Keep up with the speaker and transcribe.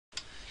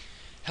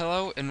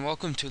Hello and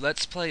welcome to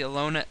Let's Play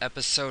Elona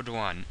Episode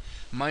 1.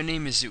 My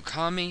name is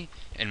Ukami,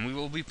 and we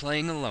will be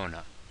playing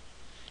Elona.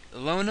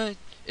 Elona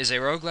is a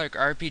roguelike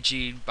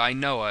RPG by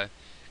Noah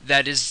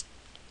that is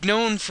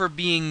known for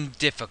being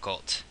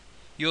difficult.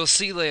 You'll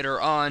see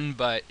later on,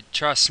 but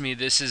trust me,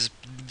 this is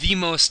the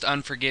most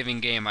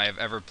unforgiving game I have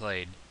ever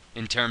played,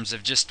 in terms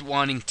of just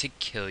wanting to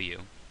kill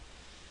you.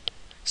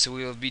 So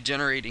we will be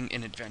generating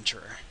an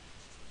adventurer.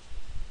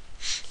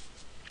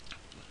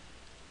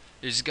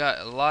 There's got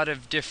a lot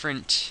of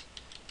different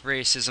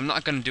races. I'm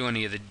not going to do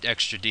any of the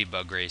extra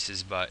debug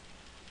races, but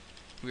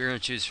we're going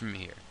to choose from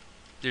here.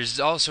 There's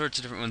all sorts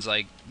of different ones,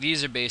 like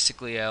these are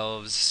basically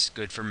elves,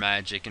 good for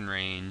magic and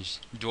range.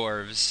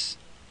 Dwarves.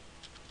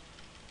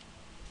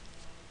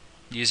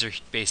 These are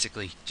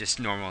basically just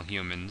normal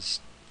humans.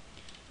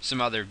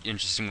 Some other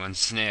interesting ones,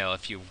 snail,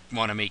 if you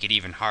want to make it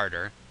even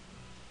harder.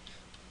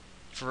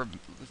 For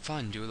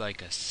fun, do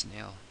like a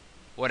snail.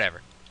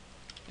 Whatever.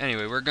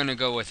 Anyway, we're going to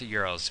go with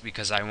girls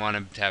because I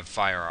want to have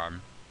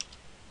firearm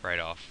right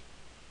off.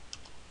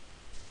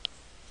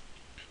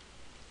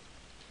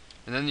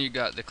 And then you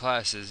got the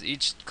classes.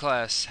 Each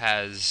class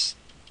has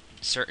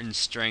certain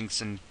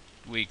strengths and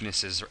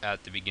weaknesses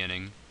at the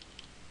beginning.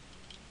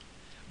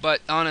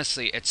 But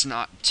honestly, it's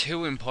not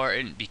too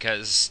important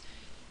because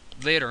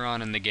later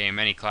on in the game,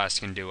 any class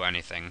can do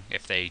anything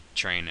if they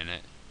train in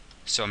it.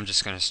 So I'm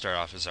just going to start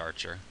off as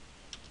archer.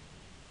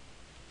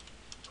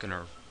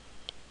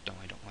 No,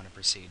 I don't want to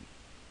proceed.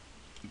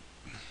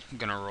 I'm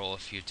going to roll a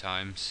few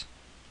times.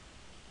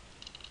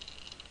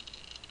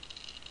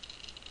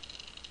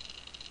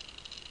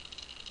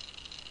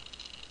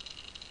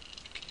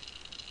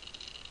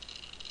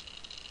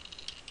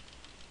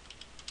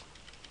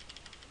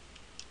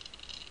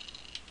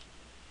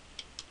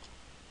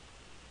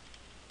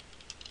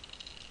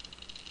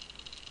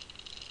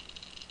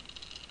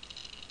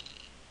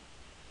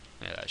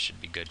 Yeah, that should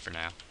be good for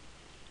now.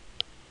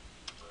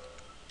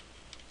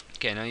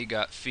 Okay, now you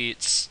got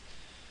feats.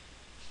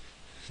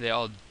 They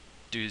all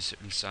do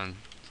some.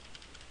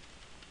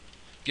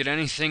 Get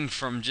anything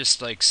from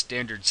just like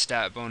standard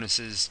stat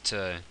bonuses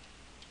to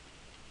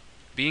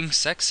being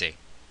sexy.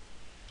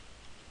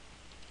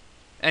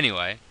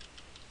 Anyway,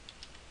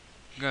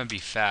 I'm gonna be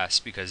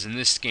fast because in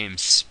this game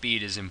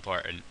speed is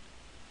important.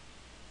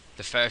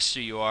 The faster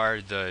you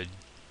are, the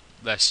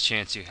less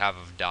chance you have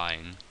of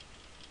dying.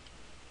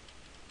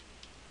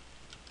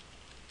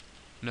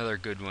 Another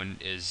good one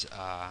is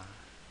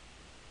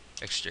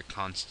extra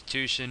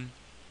constitution.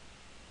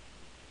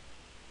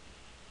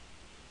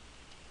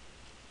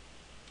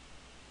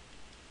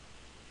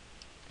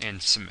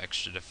 And some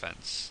extra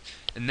defense.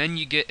 And then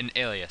you get an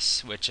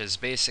alias, which is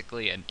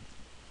basically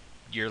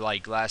your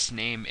like last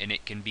name, and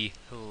it can be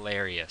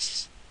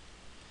hilarious.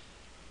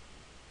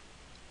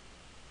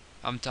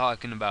 I'm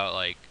talking about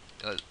like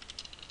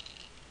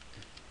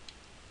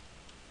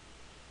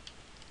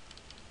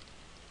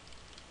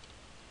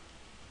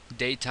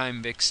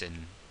daytime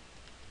vixen.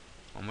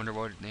 I wonder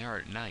what they are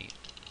at night.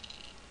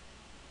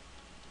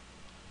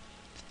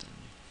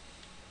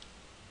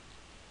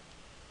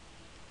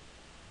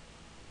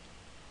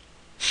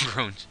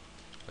 Groans.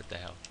 What the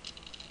hell?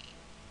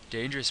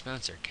 Dangerous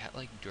bouncer,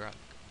 cat-like drug.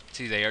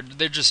 See, they're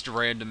just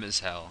random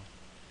as hell.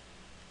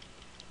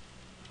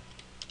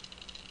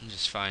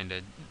 Just find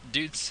a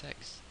dude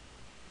sex.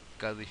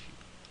 Godly.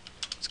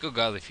 Let's go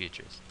godly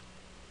futures.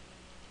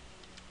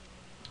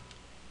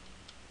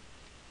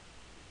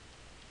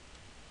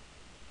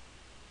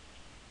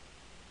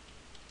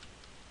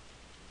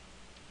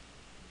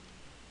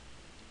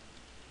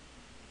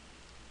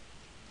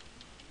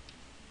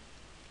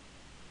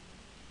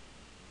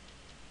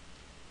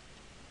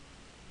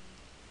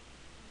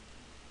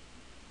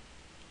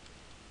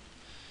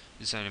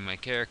 Designing my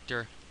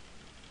character.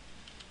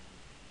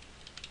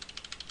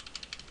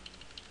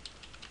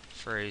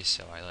 Furry,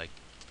 so I like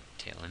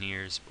tail and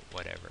ears, but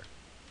whatever.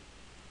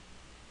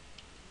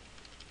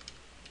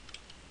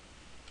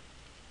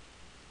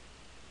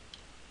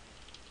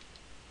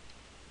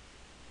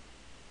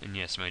 And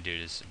yes, my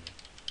dude is.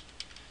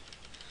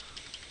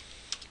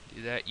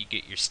 Do that, you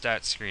get your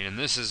stat screen, and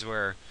this is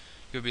where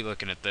you'll be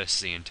looking at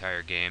this the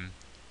entire game.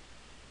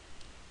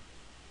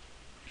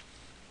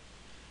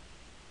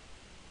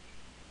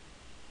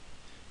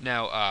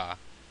 Now,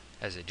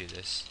 as I do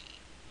this,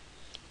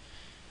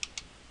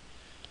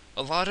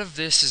 a lot of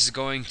this is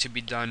going to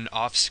be done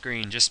off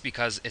screen just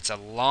because it's a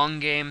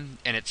long game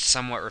and it's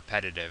somewhat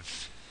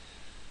repetitive.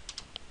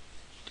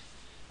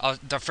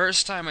 The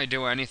first time I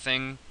do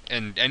anything,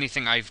 and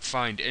anything I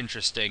find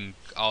interesting,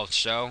 I'll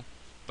show,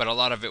 but a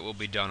lot of it will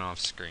be done off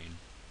screen.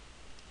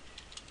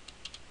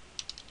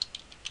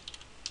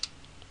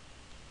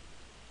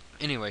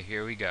 Anyway,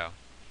 here we go.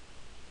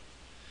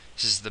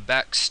 This is the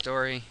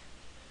backstory.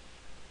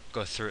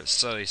 Go through it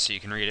slowly so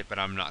you can read it, but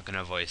I'm not going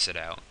to voice it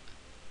out.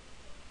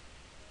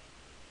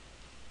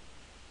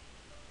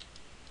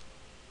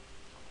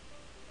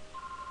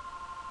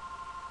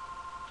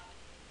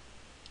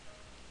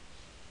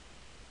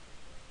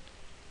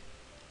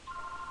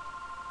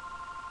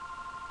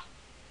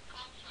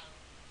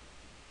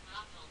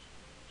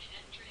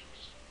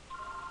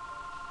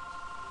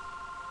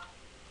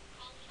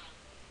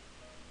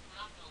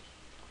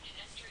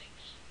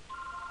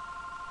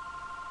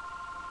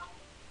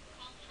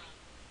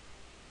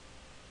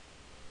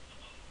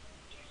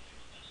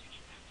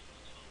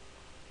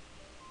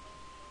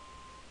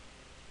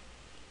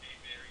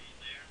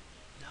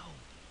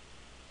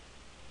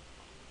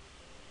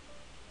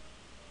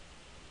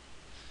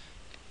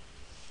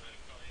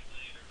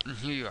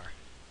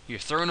 You're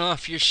thrown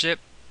off your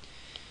ship,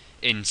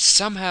 and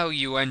somehow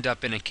you end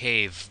up in a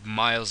cave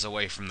miles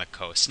away from the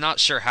coast. Not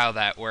sure how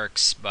that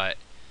works, but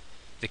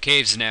the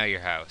cave's now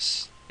your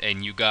house,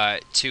 and you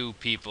got 2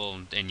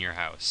 people in your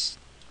house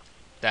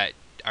that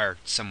are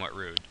somewhat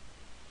rude.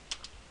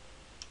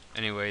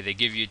 Anyway, they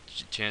give you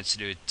a chance to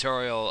do a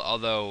tutorial,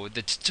 although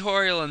the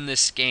tutorial in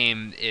this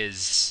game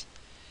is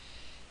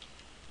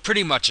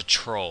pretty much a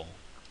troll.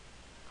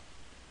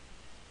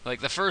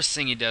 Like, the first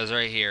thing he does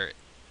right here,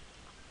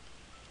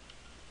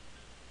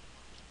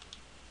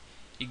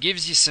 he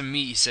gives you some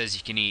meat he says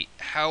you can eat.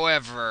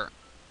 However,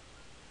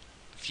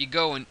 if you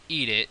go and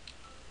eat it...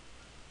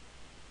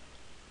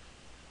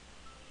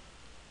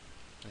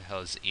 What the hell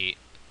is eat?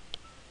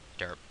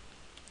 Derp.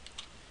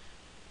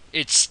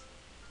 It's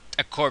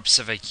a corpse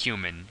of a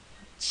human,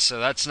 so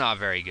that's not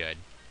very good.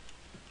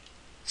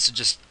 So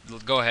just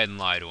go ahead and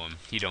lie to him.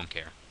 He don't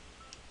care.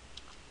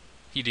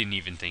 He didn't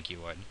even think he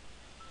would.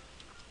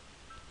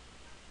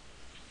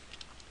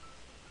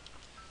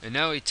 And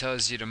now he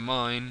tells you to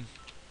mine.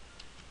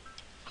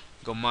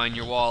 Go mine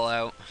your wall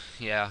out.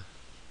 Yeah,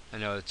 I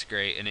know, it's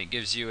great. And it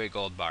gives you a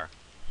gold bar.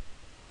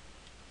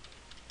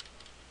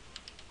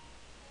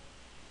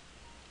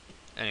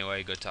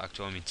 Anyway, go talk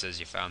to him. He says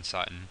you found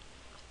something.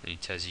 And he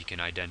says you can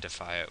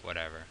identify it,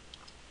 whatever.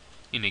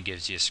 And it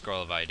gives you a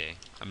scroll of ID.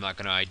 I'm not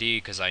going to ID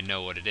because I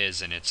know what it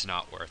is and it's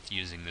not worth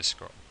using this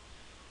scroll.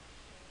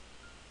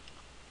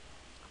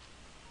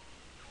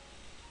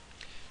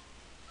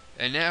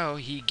 And now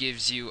he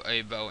gives you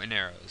a bow and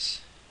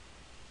arrows.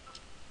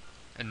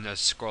 And the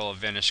scroll of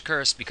Vanished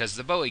Curse because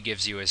the bow he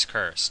gives you is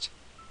cursed.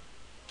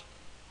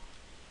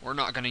 We're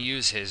not going to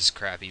use his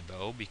crappy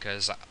bow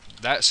because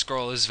that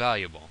scroll is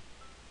valuable.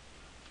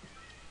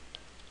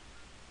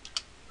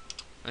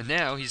 And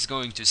now he's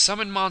going to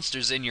summon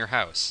monsters in your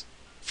house.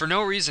 For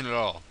no reason at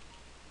all.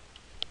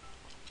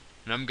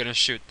 And I'm going to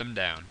shoot them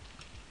down.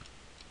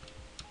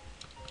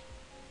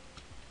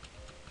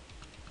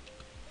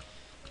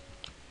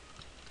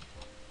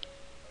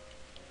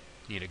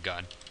 Need a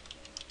gun.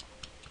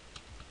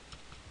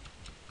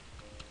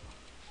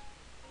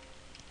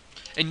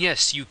 And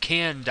yes, you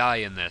can die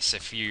in this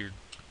if you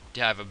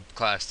have a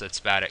class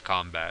that's bad at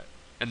combat.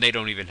 And they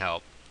don't even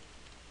help.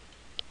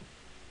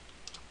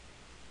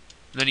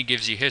 And then he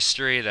gives you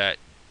history that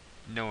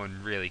no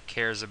one really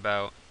cares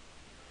about.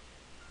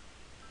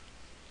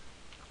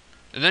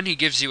 And then he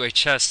gives you a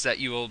chest that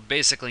you will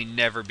basically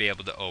never be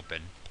able to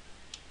open.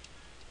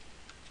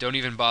 Don't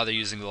even bother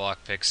using the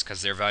lockpicks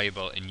because they're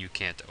valuable and you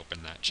can't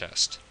open that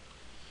chest.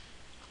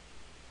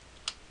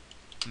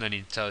 And then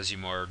he tells you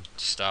more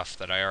stuff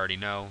that I already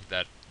know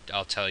that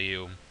I'll tell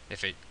you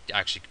if it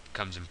actually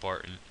becomes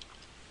important.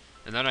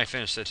 And then I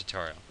finish the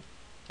tutorial.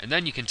 And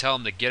then you can tell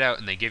them to get out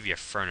and they give you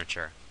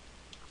furniture.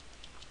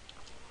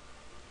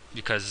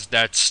 Because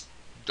that's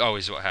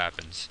always what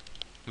happens.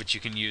 Which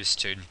you can use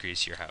to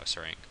increase your house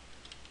rank.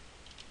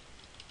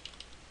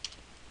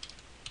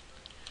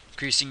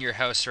 Increasing your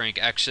house rank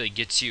actually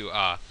gets you,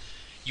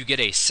 you get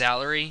a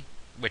salary,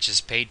 which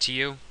is paid to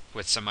you,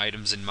 with some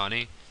items and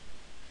money.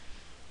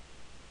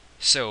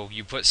 So,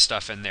 you put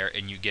stuff in there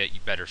and you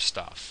get better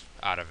stuff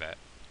out of it.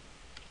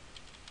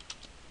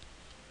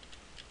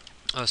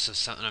 Also,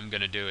 something I'm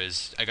going to do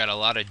is, I got a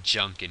lot of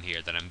junk in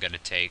here that I'm going to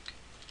take.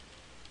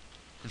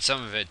 And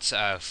some of it's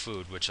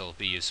food, which will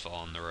be useful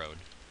on the road.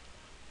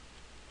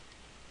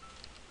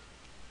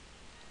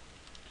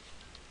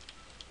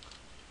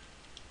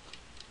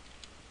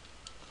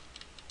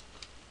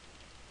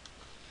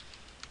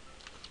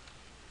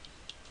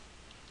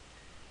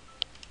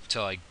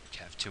 Until I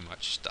have too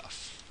much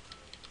stuff.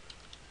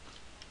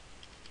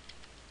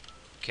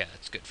 Okay,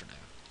 that's good for now.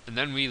 And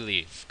then we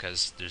leave,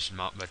 because there's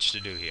not much to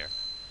do here.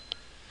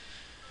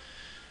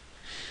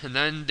 And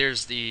then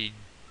there's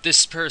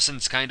this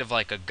person's kind of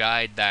like a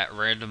guide that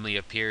randomly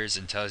appears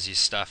and tells you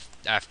stuff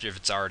after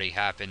it's already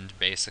happened,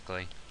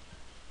 basically.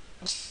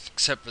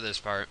 Except for this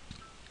part.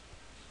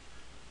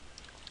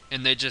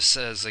 And they just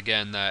says,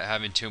 again, that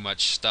having too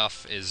much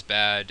stuff is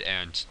bad,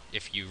 and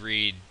if you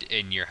read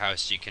in your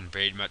house, you can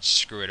pretty much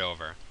screw it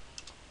over.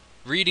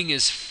 Reading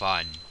is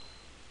fun.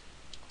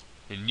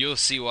 And you'll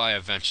see why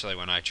eventually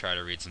when I try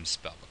to read some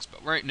spellbooks.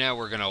 But right now,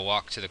 we're going to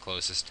walk to the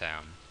closest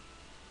town.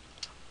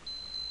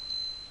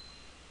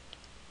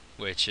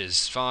 Which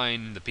is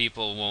fine, the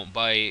people won't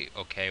bite,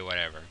 okay,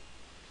 whatever.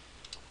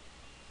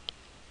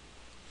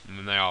 And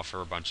then they offer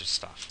a bunch of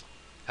stuff.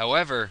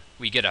 However,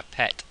 we get a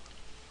pet.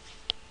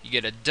 You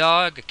get a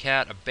dog, a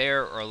cat, a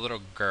bear, or a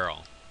little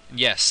girl. And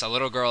yes, a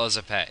little girl is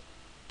a pet.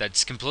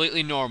 That's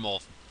completely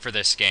normal for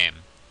this game.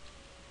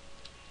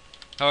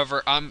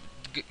 However,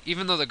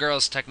 even though the girl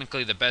is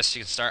technically the best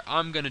you can start,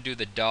 I'm gonna do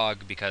the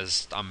dog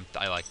because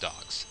I like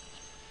dogs.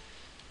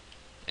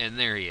 And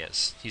there he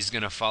is. He's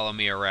gonna follow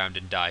me around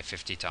and die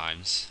 50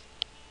 times.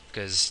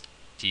 Because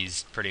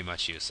he's pretty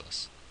much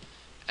useless.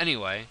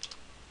 Anyway.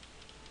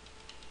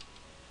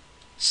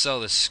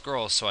 Sell this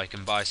scroll so I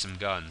can buy some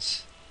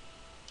guns.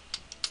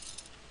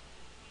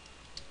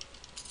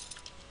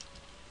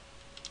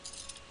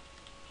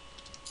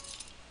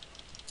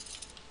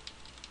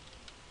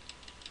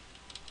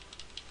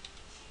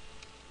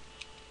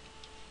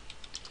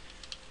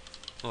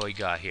 what we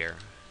got here.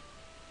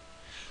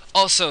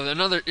 Also,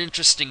 another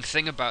interesting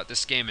thing about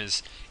this game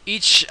is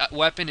each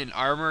weapon and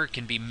armor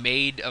can be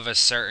made of a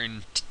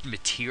certain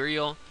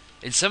material,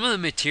 and some of the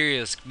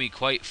materials can be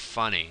quite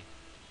funny.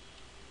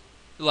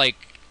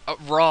 Like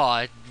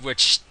raw,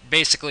 which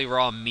basically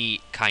raw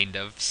meat, kind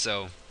of.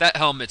 So that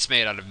helmet's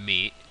made out of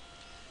meat.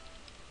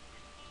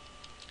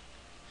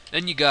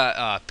 Then you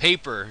got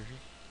paper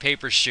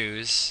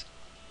shoes.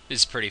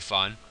 Is pretty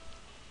fun.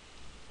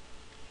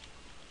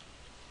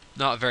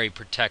 Not very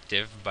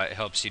protective, but it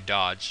helps you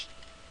dodge.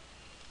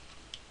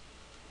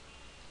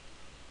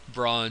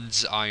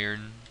 Bronze,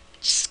 iron,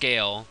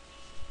 scale.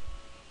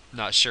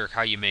 Not sure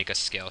how you make a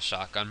scale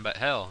shotgun, but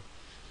hell.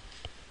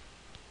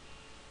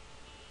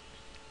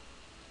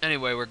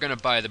 Anyway, we're gonna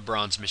buy the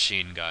bronze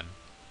machine gun.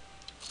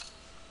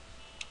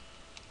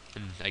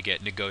 And I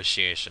get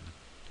negotiation.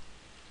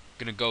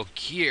 Gonna go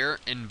here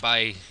and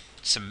buy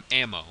some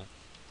ammo.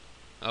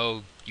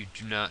 Oh, you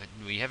do not...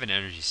 We have an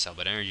energy cell,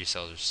 but energy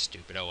cells are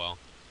stupid. Oh well.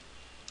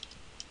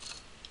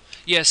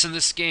 Yes, in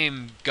this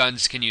game,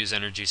 guns can use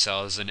energy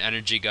cells, and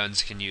energy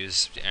guns can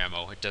use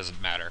ammo. It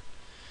doesn't matter.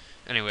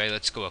 Anyway,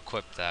 let's go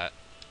equip that.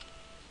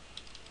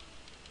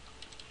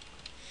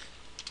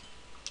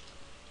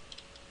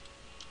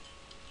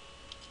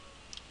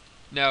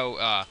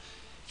 Now,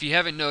 if you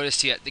haven't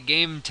noticed yet, the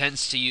game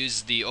tends to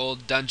use the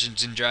old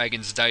Dungeons &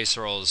 Dragons dice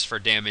rolls for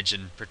damage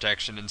and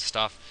protection and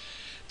stuff.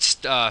 It's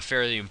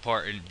fairly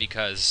important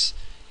because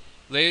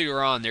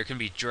later on there can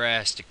be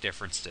drastic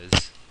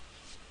differences.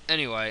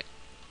 Anyway,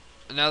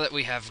 now that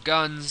we have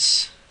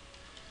guns,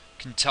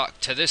 can talk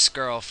to this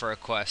girl for a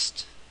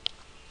quest.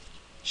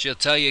 She'll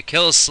tell you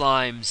kill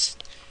slimes.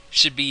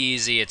 Should be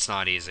easy. It's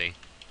not easy.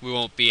 We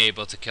won't be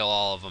able to kill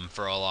all of them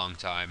for a long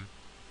time.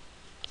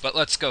 But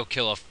let's go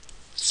kill a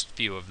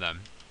few of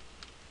them.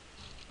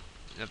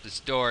 Up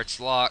this door, it's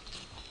locked.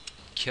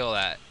 Kill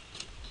that.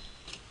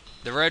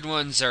 The red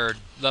ones are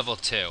level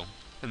 2,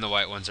 and the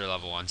white ones are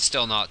level 1.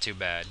 Still not too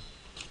bad.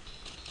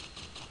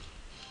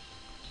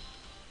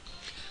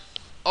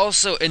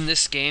 Also, in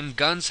this game,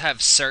 guns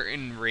have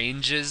certain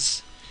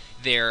ranges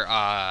they're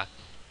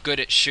good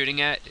at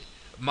shooting at.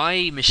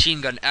 My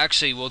machine gun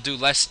actually will do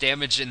less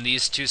damage in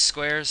these 2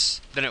 squares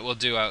than it will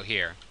do out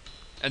here.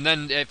 And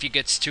then if it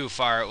gets too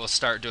far, it will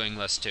start doing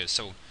less too.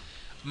 So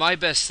my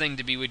best thing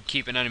to be would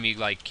keep an enemy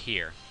like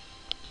here.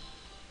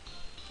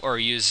 Or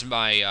use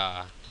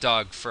my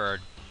dog for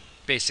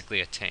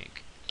basically a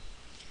tank.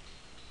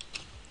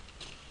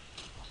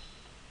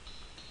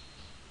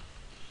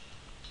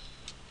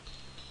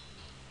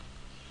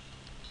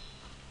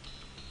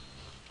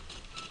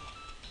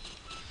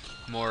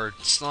 More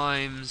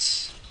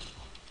slimes.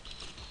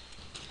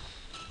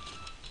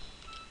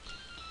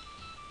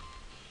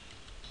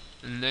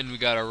 And then we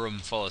got a room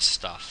full of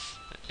stuff.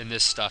 And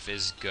this stuff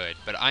is good.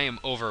 But I am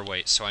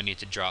overweight, so I need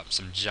to drop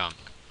some junk.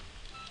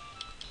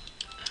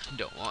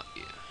 Don't want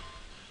you.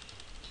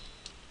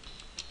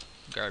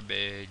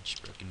 Garbage,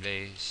 broken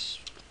vase,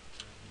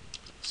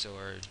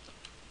 sword.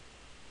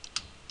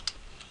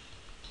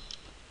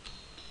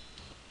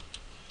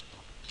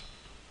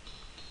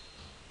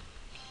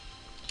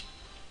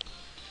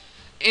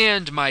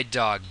 And my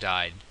dog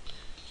died.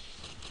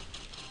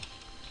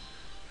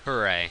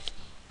 Hooray.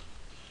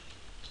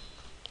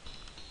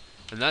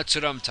 And that's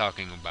what I'm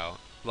talking about.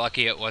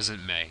 Lucky it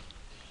wasn't me.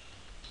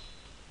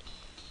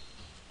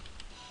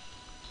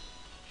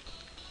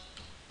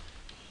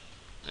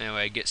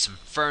 Anyway, get some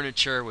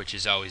furniture, which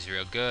is always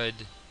real good.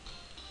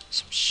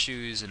 Some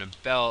shoes and a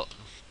belt.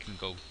 Can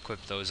go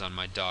equip those on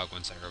my dog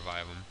once I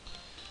revive him.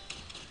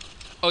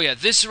 Oh yeah,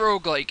 this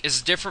roguelike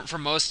is different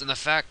from most in the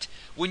fact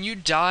when you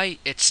die,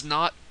 it's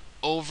not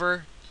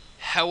over.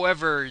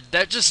 However,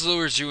 that just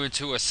lures you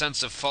into a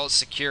sense of false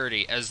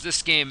security, as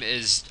this game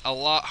is a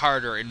lot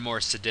harder and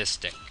more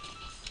sadistic.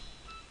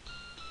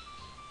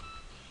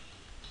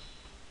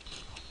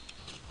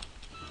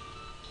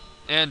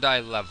 And I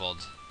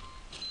leveled.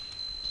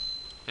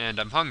 And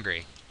I'm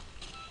hungry.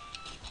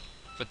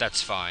 But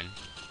that's fine.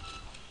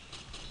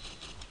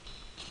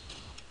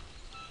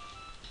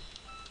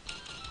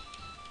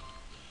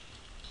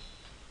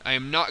 I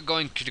am not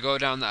going to go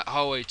down that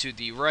hallway to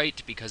the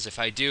right, because if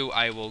I do,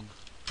 I will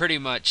pretty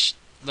much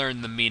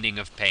learn the meaning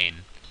of pain.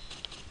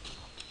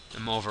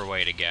 I'm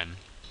overweight again.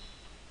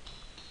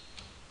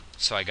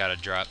 So I gotta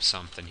drop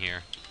something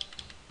here.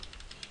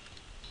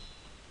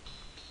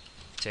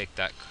 Take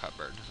that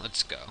cupboard.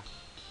 Let's go.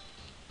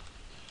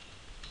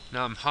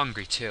 Now I'm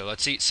hungry too.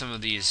 Let's eat some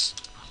of these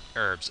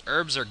herbs.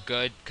 Herbs are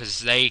good because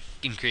they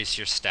increase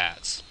your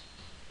stats.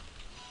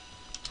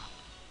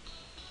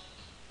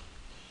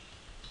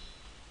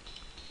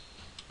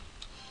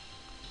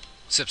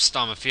 Except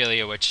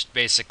stomophilia, which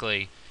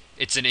basically,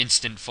 it's an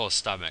instant full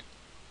stomach.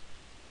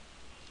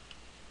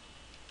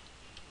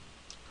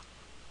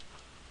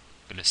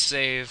 Gonna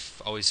save.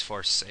 Always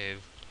force save.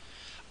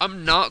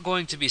 I'm not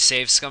going to be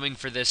save scumming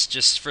for this,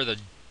 just for the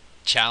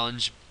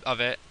challenge of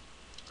it.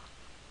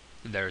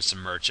 There's some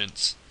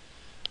merchants.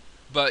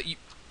 But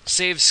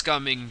save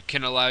scumming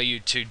can allow you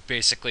to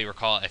basically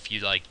recall it if you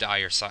like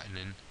die or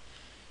something.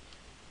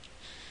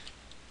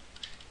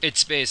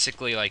 It's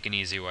basically like an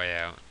easy way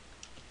out.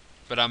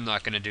 But I'm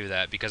not going to do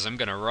that because I'm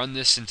going to run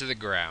this into the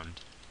ground.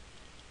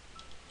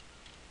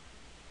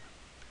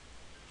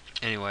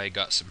 Anyway, I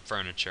got some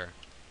furniture.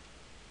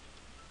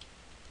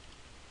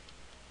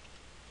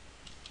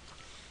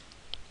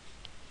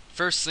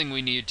 First thing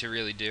we need to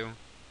really do...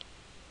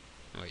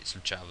 Wait,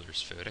 some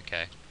traveler's food,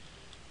 okay.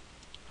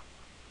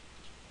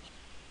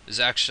 Is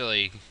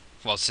actually...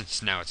 Well,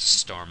 since now it's a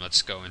storm,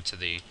 let's go into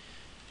the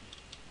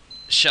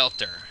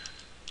shelter.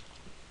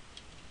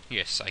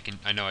 Yes,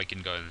 I know I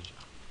can go in.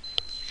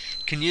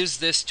 Can use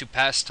this to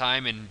pass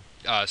time in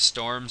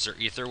storms or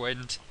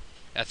etherwind.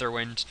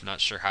 Etherwind,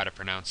 not sure how to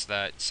pronounce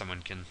that.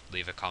 Someone can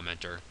leave a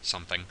comment or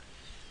something.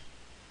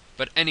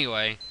 But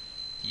anyway,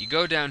 you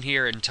go down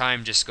here and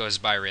time just goes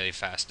by really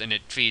fast, and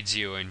it feeds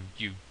you and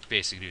you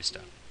basically do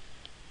stuff.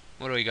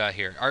 What do we got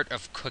here? Art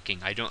of cooking.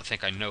 I don't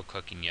think I know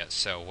cooking yet,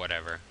 so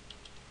whatever.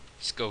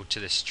 Let's go to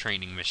this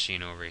training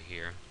machine over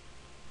here.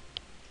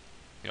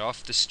 Get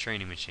off this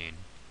training machine.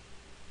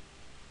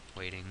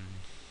 Waiting.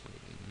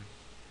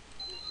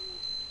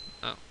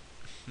 Oh,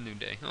 new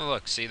day. Oh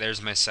look, see,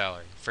 there's my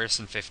salary. 1st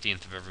and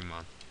 15th of every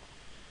month.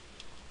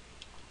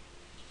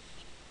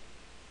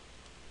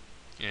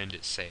 And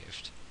it's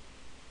saved.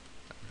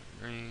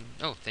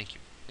 Oh, thank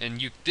you.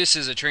 And this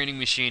is a training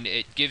machine.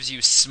 It gives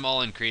you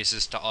small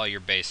increases to all your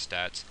base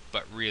stats,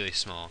 but really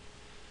small.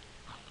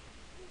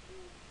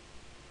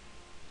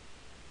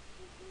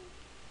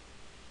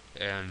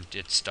 And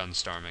it's done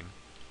storming.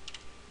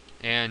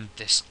 And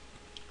this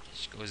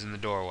goes in the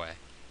doorway.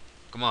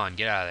 Come on,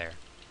 get out of there.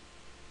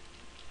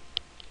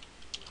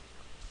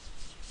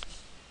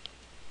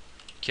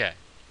 Okay.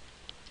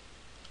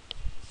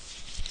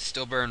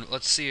 Still burn.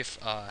 Let's see if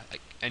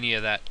any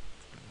of that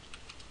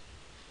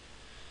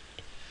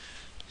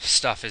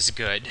stuff is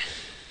good.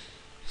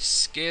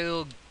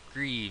 Scale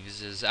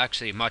Greaves is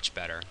actually much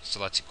better, so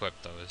let's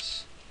equip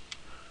those.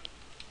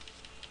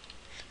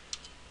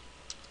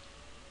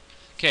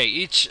 Okay,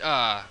 each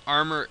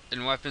armor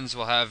and weapons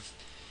will have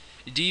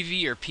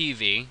DV or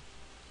PV,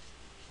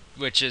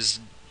 which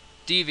is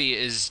DV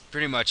is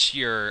pretty much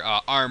your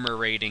armor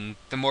rating.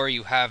 The more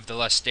you have, the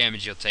less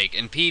damage you'll take.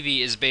 And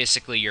PV is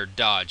basically your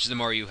dodge. The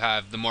more you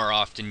have, the more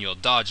often you'll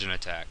dodge an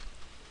attack.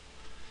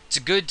 It's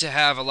good to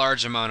have a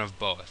large amount of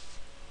both.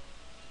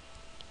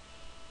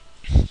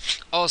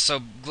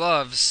 Also,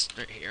 gloves,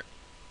 right here,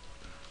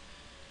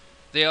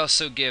 they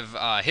also give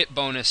hit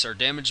bonus or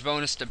damage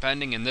bonus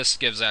depending, and this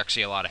gives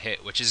actually a lot of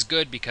hit, which is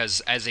good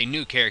because as a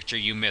new character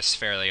you miss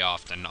fairly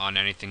often on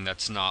anything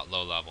that's not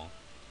low level.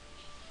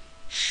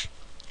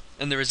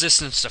 And the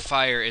resistance to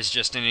fire is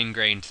just an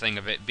ingrained thing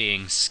of it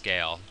being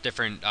scale.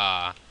 Different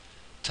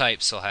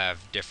types will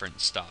have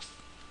different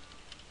stuff.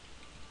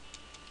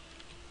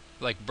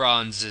 Like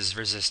bronze is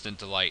resistant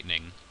to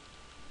lightning.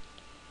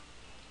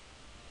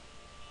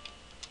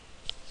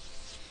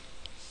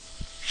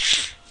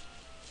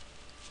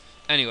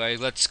 Anyway,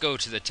 let's go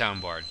to the town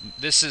board.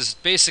 This is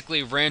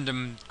basically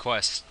random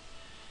quests.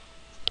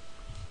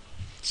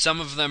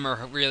 Some of them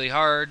are really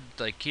hard,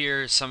 like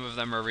here. Some of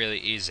them are really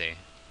easy.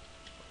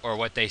 Or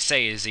what they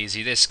say is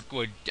easy. This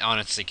would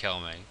honestly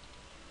kill me.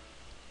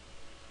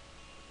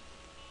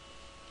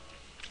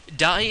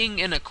 Dying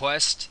in a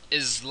quest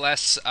is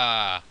less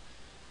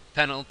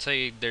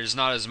penalty. There's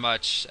not as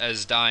much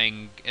as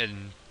dying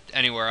in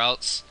anywhere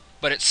else.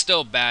 But it's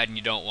still bad and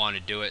you don't want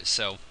to do it,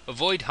 so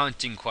avoid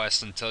hunting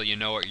quests until you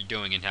know what you're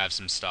doing and have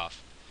some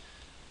stuff.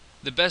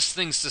 The best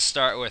things to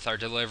start with are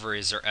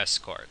deliveries or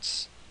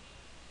escorts,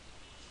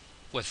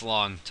 with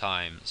long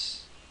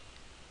times.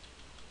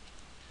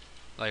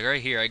 Like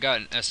right here, I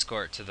got an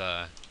escort to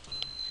the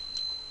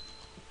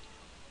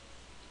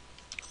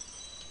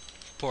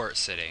port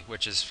city,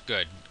 which is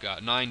good.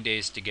 Got 9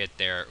 days to get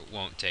there, it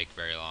won't take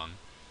very long.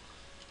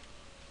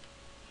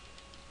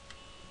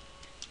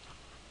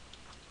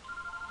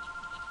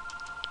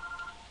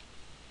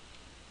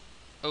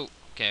 Oh,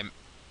 okay. I'm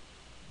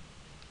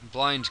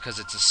blind because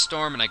it's a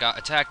storm and I got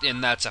attacked,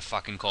 and that's a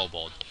fucking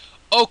kobold.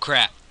 Oh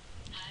crap!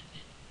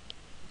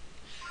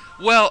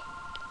 Well,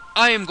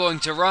 I am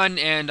going to run,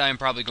 and I'm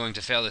probably going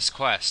to fail this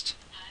quest.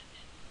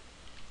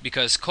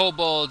 Because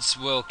kobolds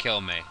will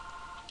kill me.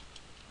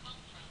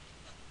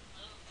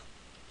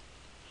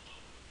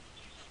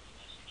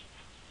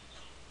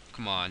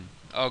 Come on.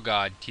 Oh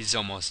god, he's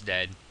almost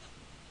dead.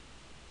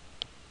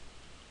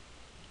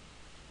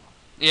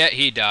 Yeah,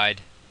 he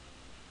died.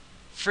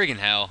 Friggin'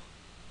 hell.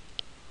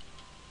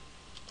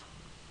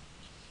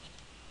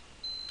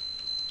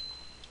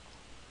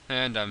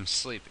 And I'm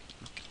sleeping.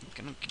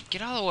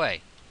 Get out of the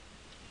way.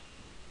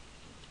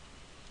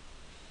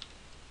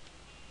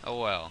 Oh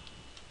well.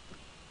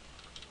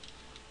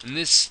 And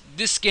this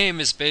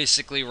game is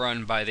basically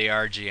run by the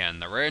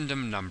RGN, the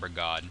Random Number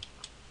God.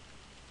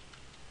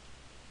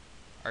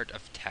 Art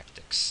of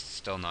Tactics.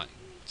 Still not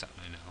something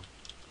I know.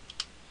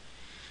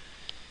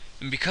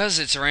 And because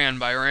it's ran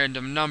by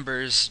random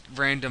numbers,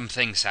 random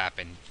things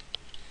happen.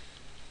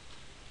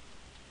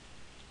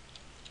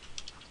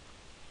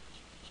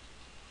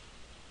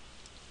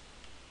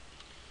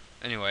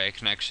 Anyway, I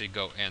can actually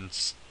go and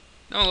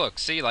Oh look,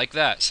 see, like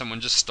that.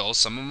 Someone just stole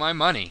some of my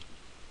money.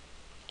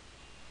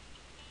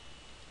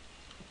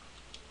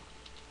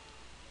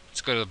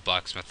 Let's go to the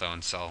blacksmith though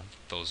and sell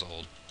those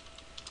old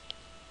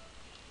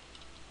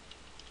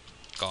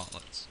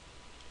gauntlets.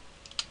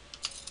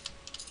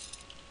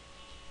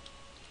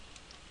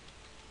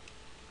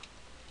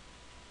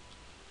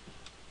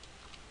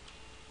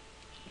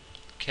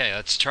 Okay,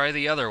 let's try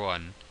the other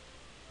one.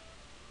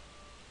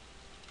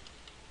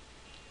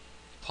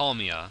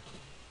 Palmia.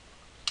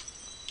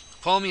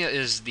 Palmia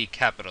is the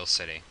capital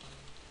city.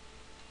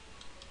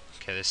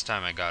 Okay, this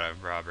time I got a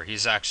robber.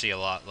 He's actually a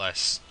lot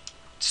less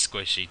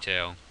squishy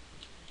too.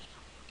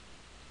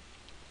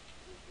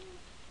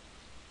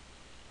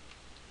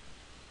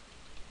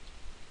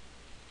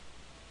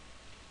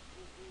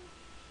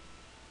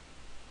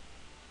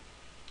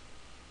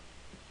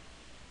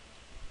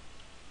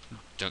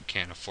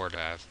 Can't afford to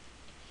have.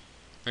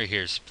 Right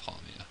here's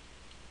Palmia.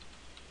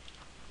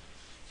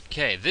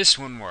 Okay, this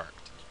one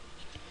worked.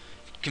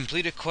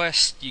 Complete a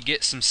quest, you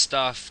get some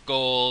stuff,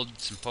 gold,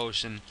 some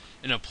potion,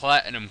 and a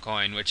platinum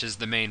coin, which is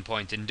the main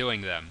point in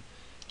doing them.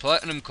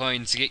 Platinum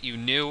coins get you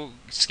new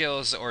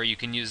skills, or you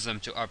can use them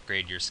to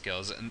upgrade your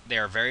skills, and they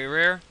are very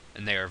rare,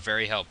 and they are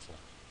very helpful.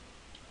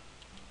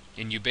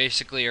 And you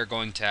basically are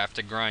going to have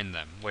to grind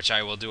them, which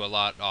I will do a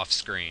lot off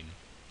screen.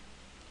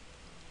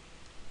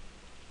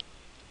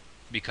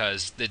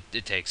 Because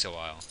it takes a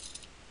while.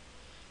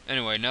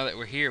 Anyway, now that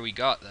we're here, we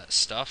got that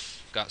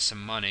stuff, got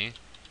some money,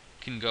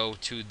 can go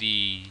to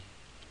the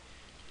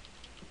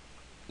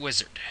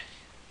wizard,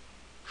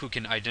 who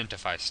can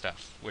identify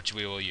stuff, which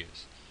we will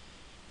use.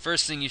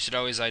 First thing you should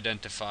always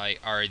identify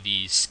are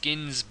the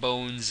skins,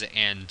 bones,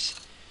 and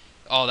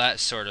all that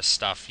sort of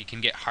stuff. You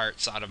can get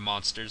hearts out of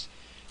monsters,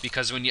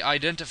 because when you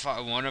identify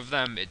one of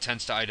them, it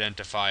tends to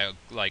identify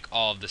like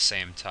all of the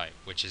same type,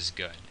 which is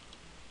good.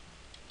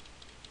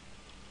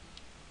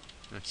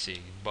 Let's see,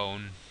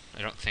 bone.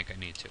 I don't think I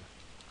need to.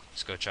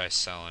 Let's go try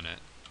selling it.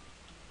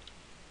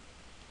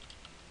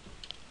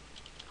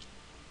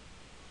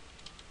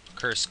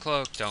 Cursed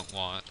cloak, don't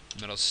want.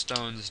 Metal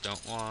stones,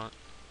 don't want.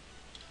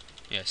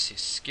 Yeah, see,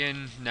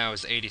 skin now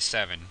is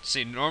 87.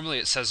 See, normally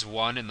it says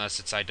 1 unless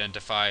it's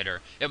identified,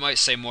 or it might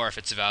say more if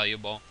it's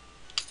valuable.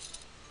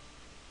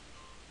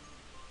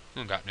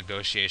 Oh, got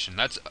negotiation.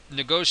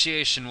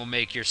 Negotiation will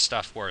make your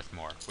stuff worth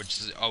more, which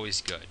is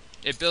always good.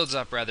 It builds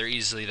up rather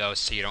easily though,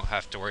 so you don't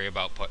have to worry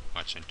about putting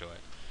much into it.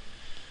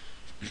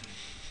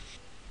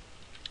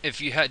 If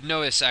you had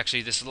noticed,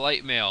 actually, this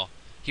light mail,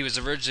 he was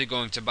originally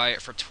going to buy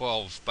it for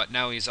 12, but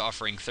now he's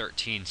offering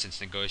 13 since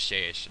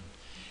negotiation.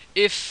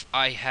 If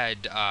I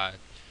had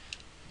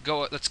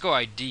let's go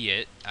ID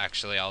it.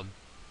 Actually, I'll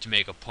to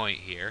make a point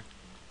here.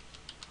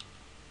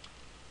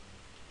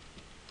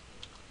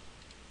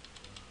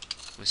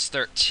 It was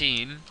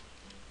 13.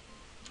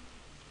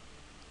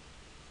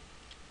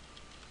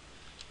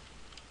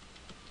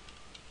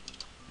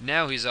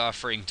 Now he's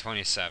offering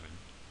 27,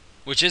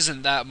 which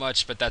isn't that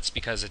much, but that's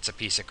because it's a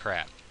piece of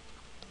crap.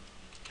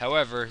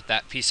 However,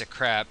 that piece of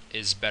crap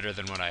is better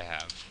than what I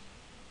have.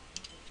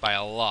 By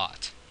a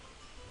lot.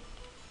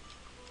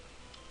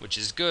 Which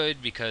is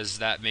good, because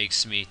that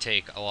makes me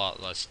take a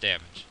lot less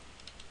damage.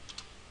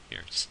 Here,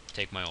 let's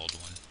take my old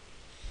one.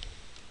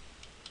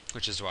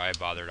 Which is why I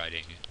bothered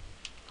IDing it.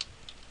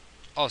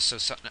 Also,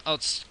 something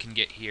else can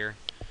get here.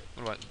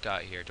 What do I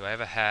got here? Do I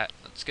have a hat?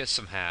 Let's get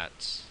some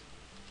hats.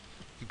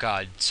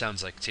 God,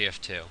 sounds like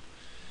TF2.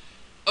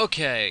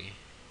 Okay.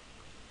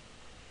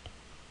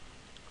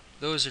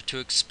 Those are too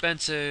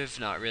expensive,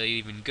 not really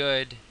even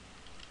good.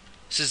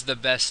 This is the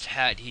best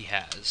hat he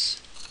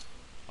has.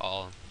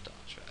 All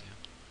dodge value.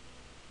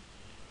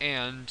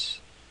 And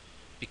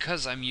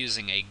because I'm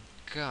using a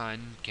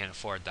gun, can't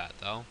afford that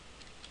though.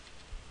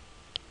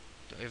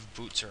 Do I have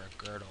boots or a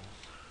girdle?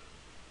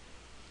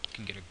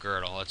 Can get a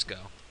girdle, let's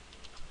go.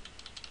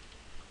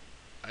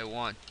 I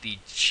want the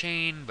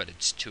chain, but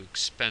it's too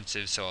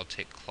expensive, so I'll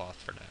take cloth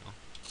for now.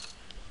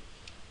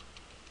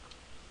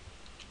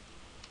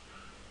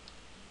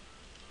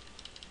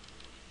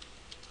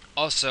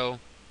 Also,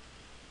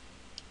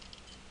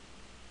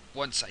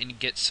 once I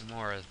get some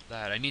more of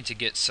that, I need to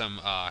get some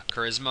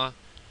charisma,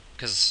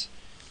 because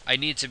I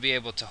need to be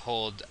able to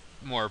hold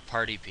more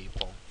party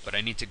people, but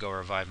I need to go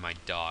revive my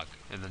dog,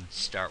 and then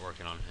start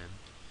working on him.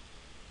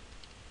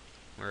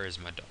 Where is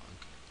my dog?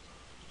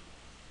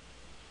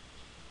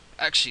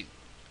 Actually,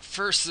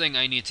 first thing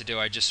I need to do,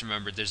 I just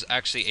remembered, there's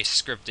actually a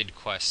scripted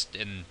quest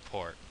in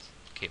port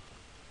cable,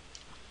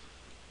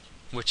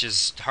 which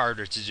is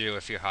harder to do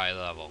if you're high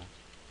level.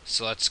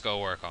 So let's go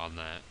work on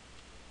that.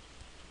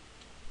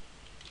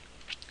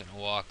 Gonna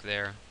walk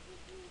there.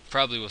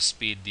 Probably will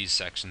speed these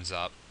sections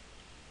up.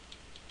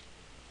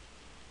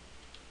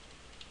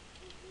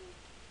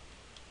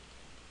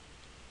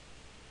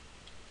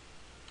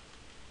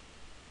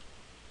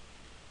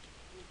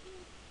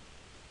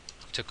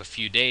 Took a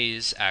few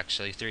days,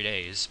 actually 3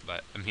 days,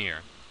 but I'm here.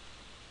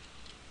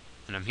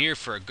 And I'm here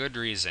for a good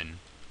reason,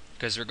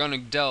 because we're going to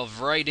delve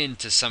right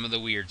into some of the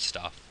weird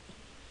stuff.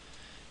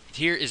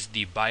 Here is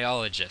the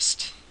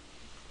biologist.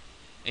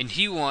 and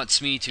he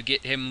wants me to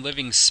get him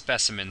living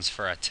specimens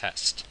for a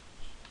test.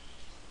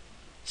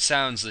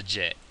 Sounds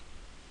legit.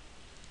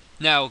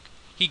 Now,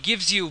 he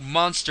gives you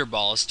monster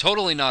balls,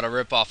 totally not a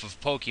ripoff of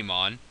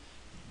Pokemon,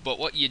 but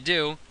what you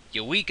do,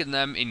 you weaken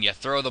them and you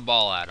throw the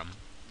ball at them.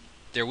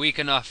 They're weak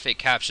enough, it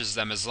captures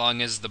them as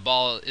long as the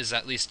ball is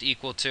at least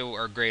equal to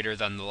or greater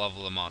than the level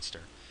of the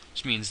monster,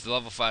 which means the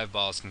level 5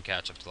 balls can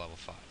catch up to level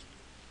 5.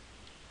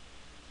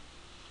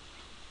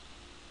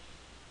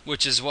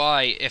 Which is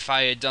why, if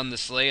I had done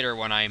this later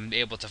when I'm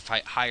able to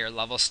fight higher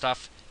level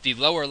stuff, the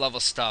lower level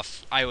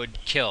stuff I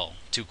would kill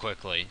too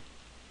quickly,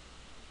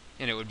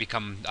 and it would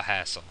become a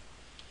hassle.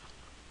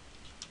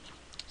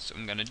 So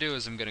what I'm gonna do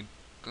is I'm gonna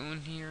go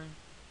in here,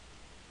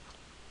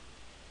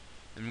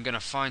 and I'm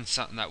gonna find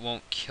something that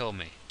won't kill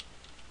me.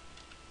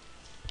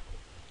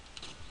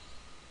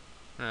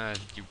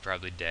 You're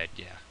probably dead,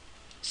 yeah.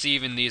 See,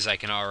 even these I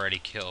can already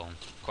kill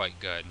quite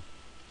good.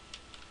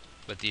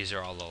 But these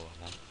are all low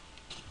level.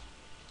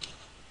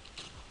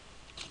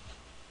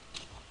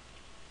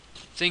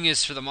 Thing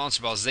is, for the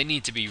monster balls, they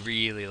need to be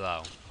really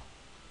low.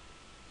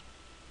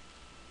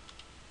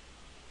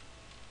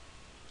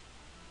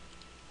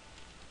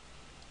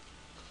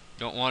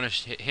 Don't want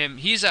to hit him.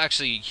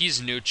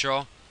 He's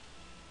neutral.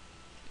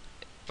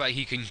 But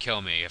he can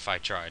kill me if I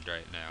tried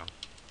right now.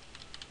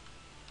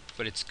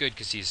 But it's good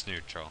because he's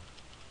neutral.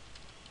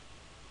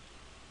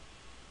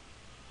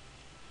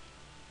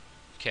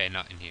 Okay,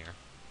 not in here.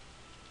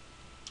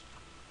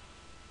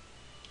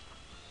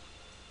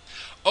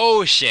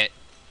 Oh, shit!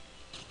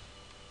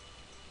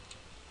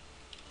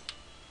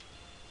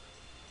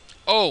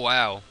 Oh,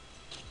 wow.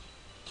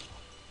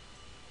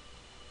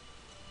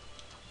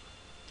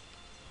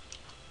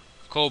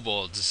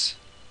 Kobolds.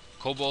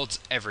 Kobolds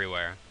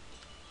everywhere.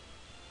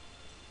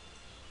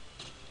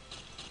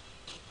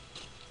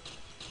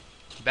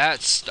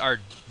 Bats are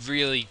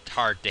really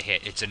hard to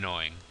hit. It's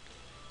annoying.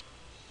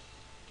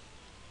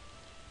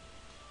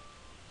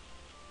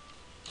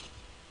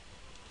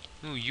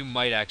 Ooh, you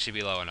might actually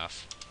be low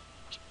enough.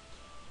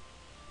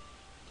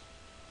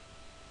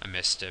 I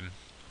missed him.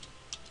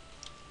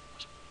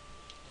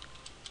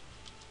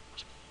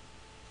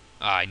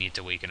 Ah, I need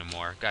to weaken him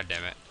more. God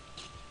damn it.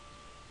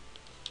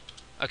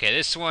 Okay,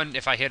 this one,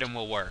 if I hit him,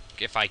 will work.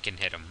 If I can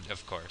hit him,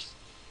 of course.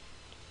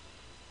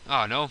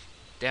 Oh, no.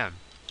 Damn.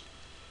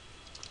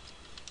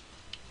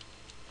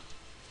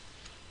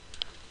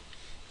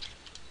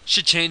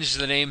 Should change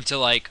the name to,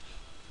 like,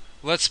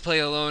 Let's Play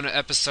Elona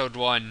Episode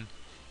 1.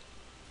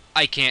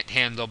 I can't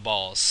handle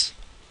balls.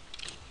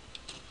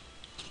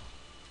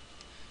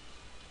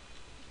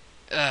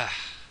 Ugh.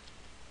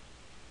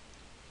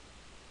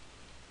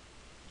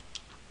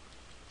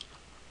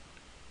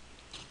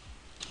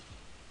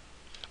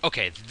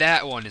 Okay,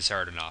 that one is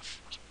hard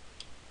enough.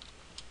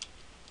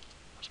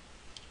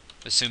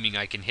 Assuming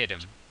I can hit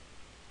him.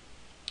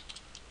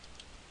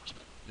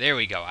 There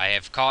we go. I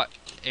have caught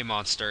a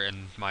monster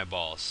in my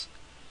balls.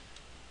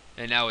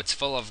 And now it's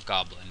full of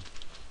goblin.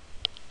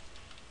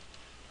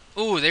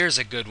 Ooh, there's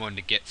a good one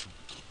to get.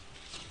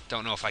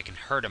 Don't know if I can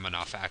hurt him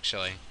enough,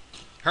 actually.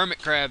 Hermit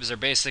crabs are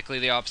basically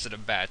the opposite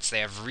of bats. They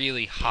have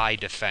really high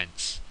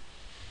defense.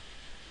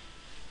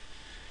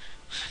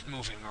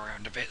 Moving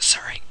around a bit,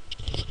 sorry.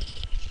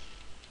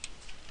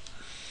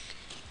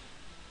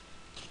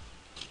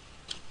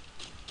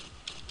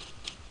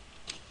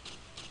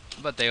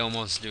 But they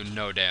almost do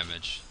no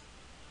damage.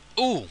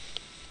 Ooh!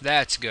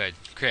 That's good.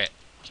 Crit.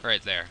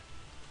 Right there.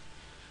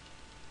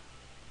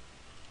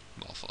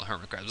 Ball full of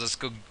hermit crabs. Let's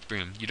go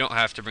bring them. You don't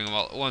have to bring them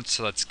all at once,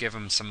 so let's give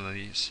them some of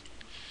these.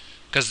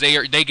 Because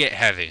they get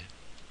heavy.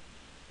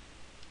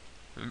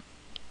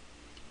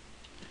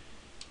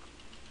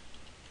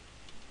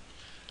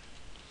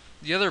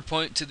 The other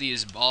point to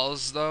these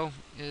balls, though,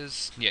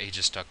 is... Yeah, he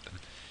just took them.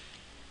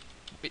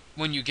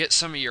 When you get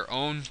some of your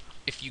own,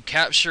 if you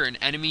capture an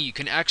enemy, you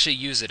can actually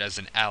use it as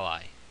an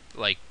ally.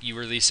 Like, you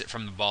release it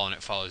from the ball and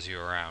it follows you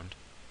around.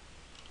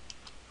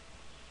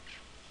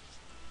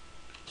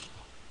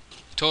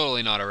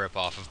 Totally not a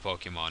ripoff of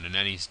Pokemon in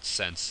any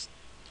sense.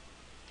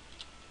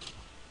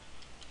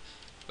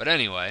 But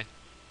anyway,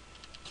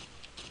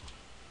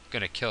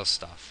 gonna kill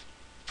stuff.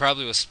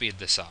 Probably will speed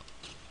this up.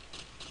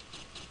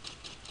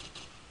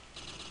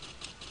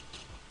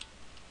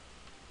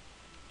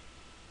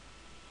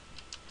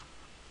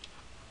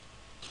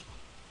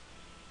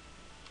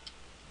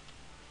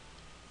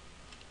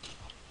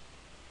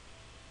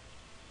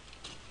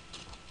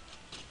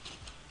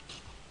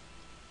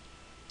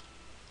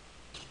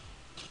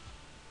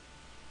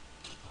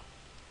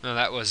 No,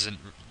 that was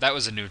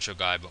a neutral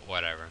guy, but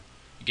whatever.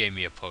 He gave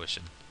me a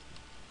potion.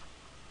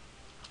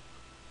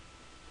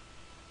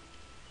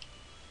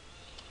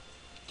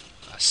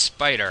 A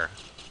spider.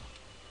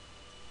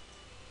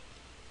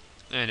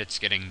 And it's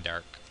getting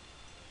dark.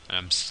 And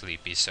I'm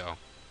sleepy, so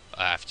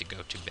I have to go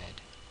to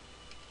bed.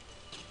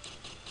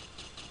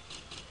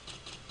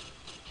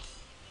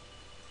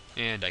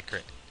 And I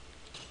crit.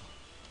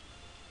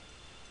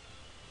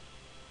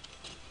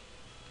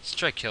 Let's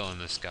try killing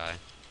this guy.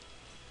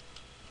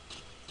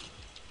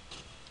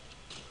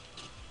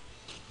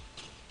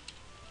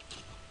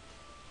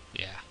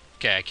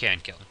 Okay, I can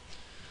kill him.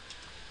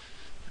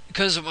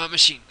 Because of my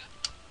machine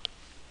gun.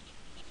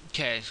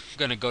 Okay, I'm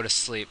gonna go to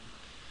sleep.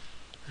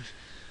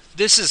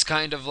 This is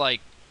kind of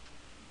like,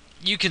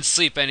 you can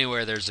sleep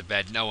anywhere there's a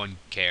bed, no one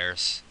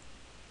cares.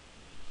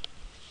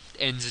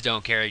 Inns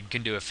don't care, you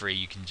can do it free,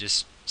 you can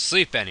just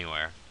sleep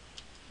anywhere.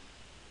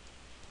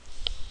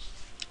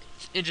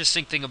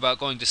 Interesting thing about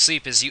going to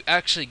sleep is you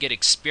actually get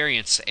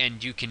experience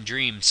and you can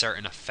dream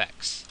certain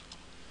effects,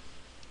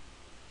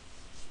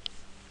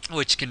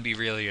 which can be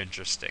really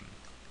interesting.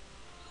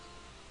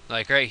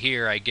 Like right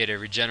here I get a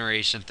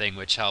regeneration thing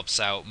which helps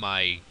out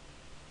my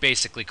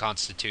basically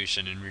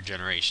constitution and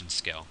regeneration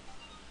skill.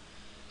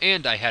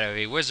 And I had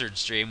a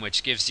wizard's dream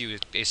which gives you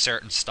a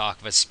certain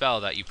stock of a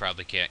spell that you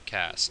probably can't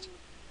cast.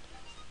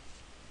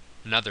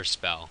 Another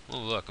spell. Oh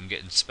look, I'm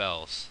getting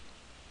spells.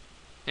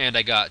 And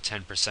I got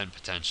 10%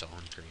 potential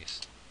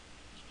increase.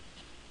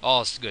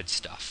 All good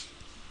stuff.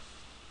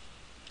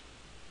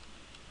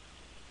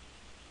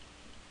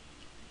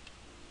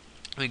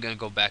 I'm gonna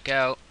go back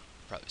out.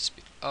 Probably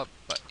speed up,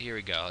 but here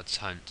we go. Let's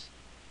hunt.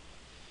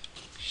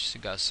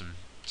 She's got some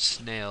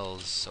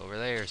snails over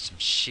there, some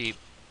sheep.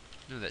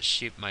 Ooh, that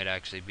sheep might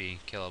actually be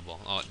killable.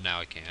 Oh, now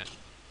I can't.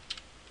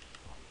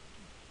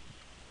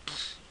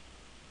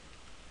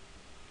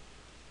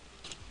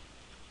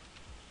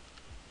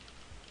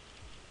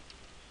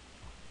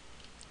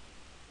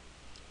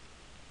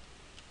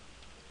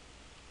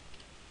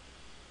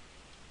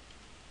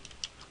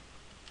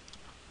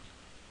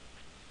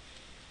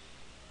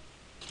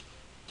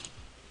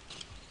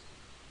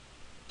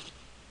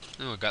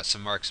 Oh, I got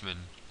some marksman.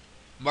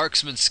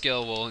 Marksman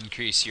skill will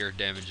increase your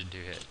damage into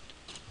hit.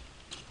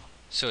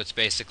 So it's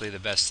basically the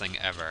best thing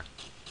ever.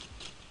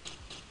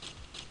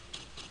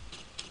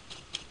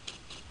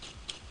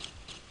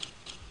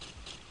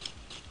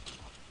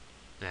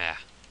 Yeah.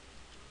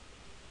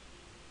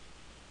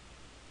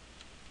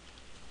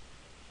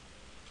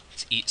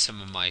 Let's eat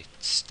some of my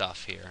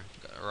stuff here.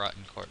 Got a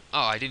rotten corpse.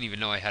 Oh, I didn't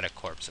even know I had a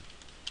corpse.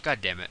 God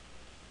damn it.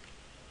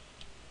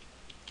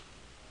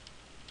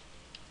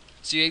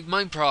 See,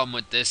 my problem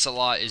with this a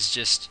lot is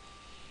just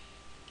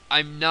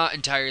I'm not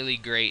entirely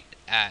great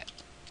at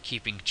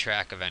keeping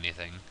track of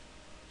anything.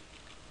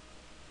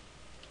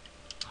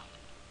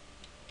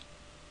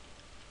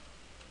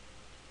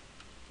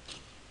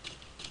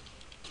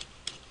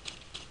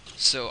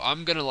 So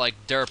I'm gonna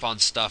like derp on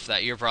stuff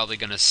that you're probably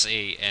gonna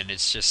see, and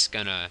it's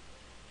gonna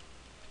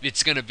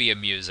be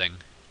amusing.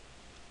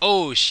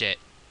 Oh shit.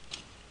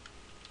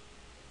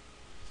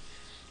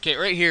 Okay,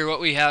 right here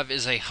what we have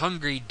is a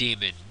hungry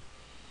demon.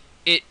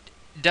 It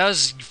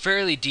does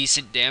fairly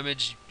decent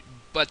damage,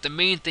 but the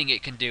main thing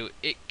it can do,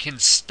 it can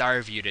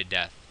starve you to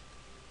death.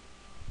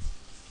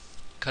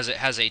 Because it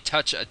has a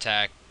touch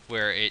attack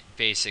where it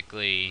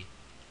basically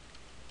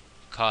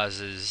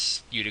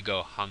causes you to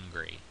go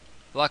hungry.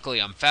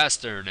 Luckily I'm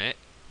faster than it,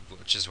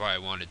 which is why I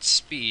wanted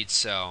speed,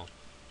 so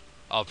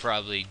I'll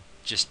probably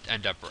just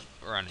end up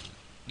running.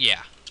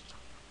 Yeah.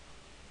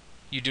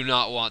 You do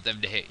not want them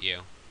to hit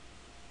you.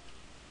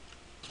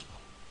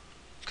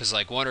 Because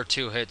like 1 or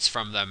 2 hits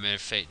from them,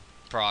 if it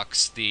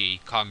procs the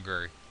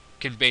Conger,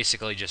 can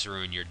basically just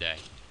ruin your day.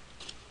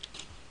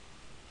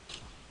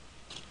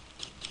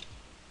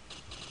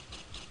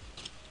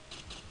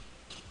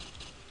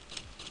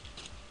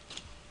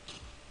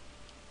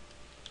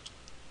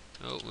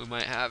 Oh, we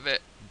might have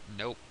it.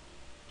 Nope.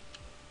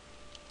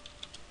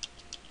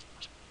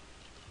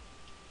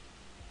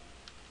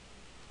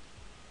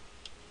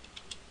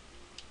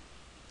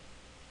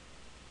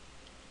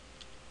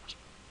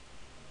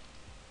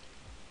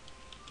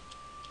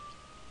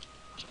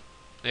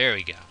 There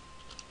we go.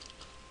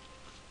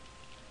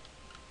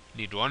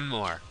 Need one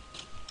more.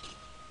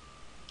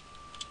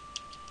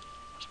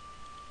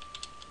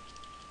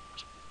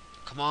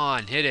 Come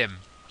on, hit him.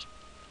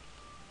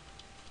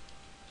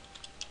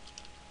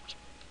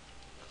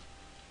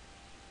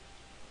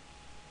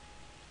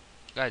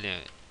 God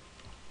damn it.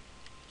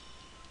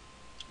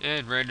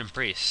 And random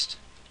priest.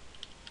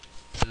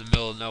 In the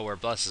middle of nowhere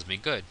blesses me.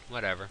 Good.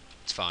 Whatever.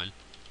 It's fine.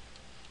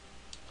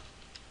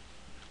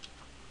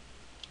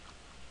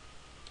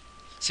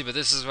 See, but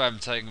this is what I'm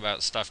talking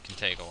about. Stuff can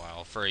take a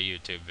while for a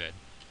YouTube vid.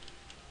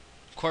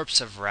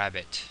 Corpse of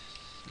rabbit.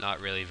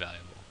 Not really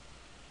valuable.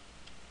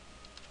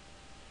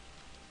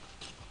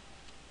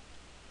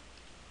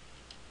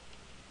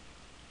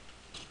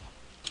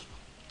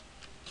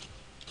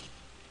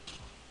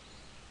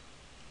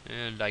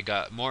 And I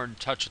got more in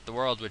touch with the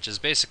world, which is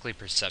basically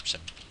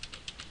perception.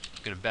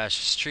 I'm gonna bash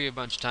this tree a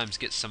bunch of times,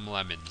 get some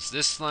lemons.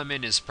 This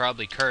lemon is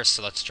probably cursed,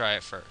 so let's try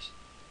it first.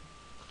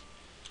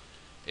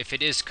 If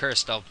it is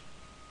cursed, I'll...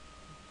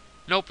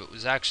 Nope, it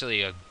was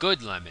actually a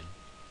good lemon.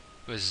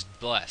 It was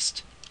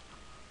blessed.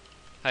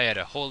 I had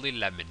a holy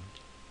lemon.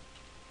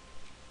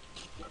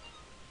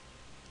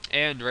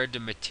 And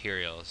random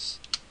materials,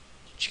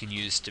 which you can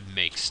use to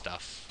make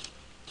stuff.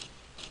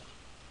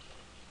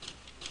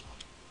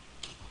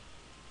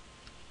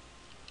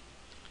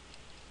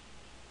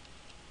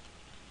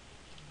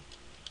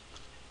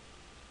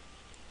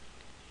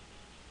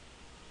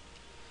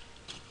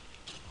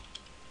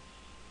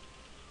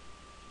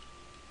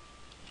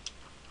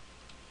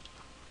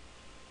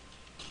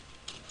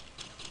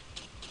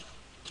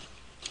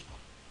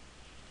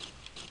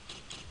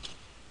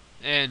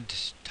 And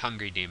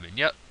hungry demon.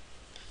 Yep.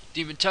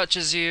 Demon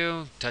touches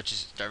you,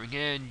 touches your starving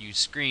hand, you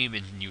scream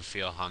and you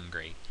feel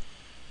hungry.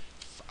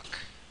 Fuck.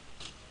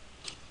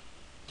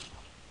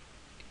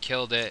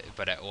 Killed it,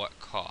 but at what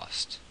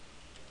cost?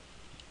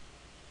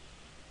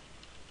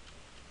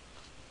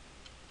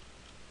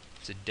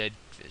 It's a dead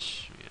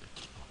fish. Yeah.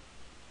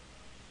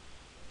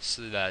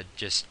 So that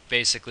just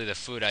basically the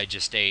food I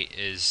just ate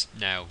is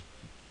now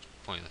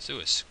pointless. Ooh,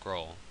 a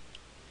scroll.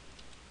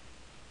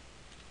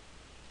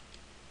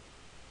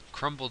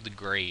 Crumbled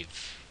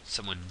grave.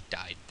 Someone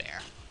died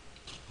there.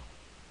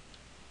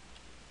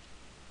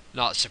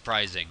 Not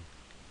surprising.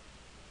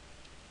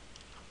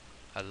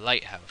 A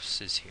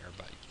lighthouse is here,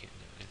 but you can't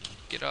do anything.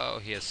 Get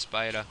out, he has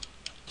spider.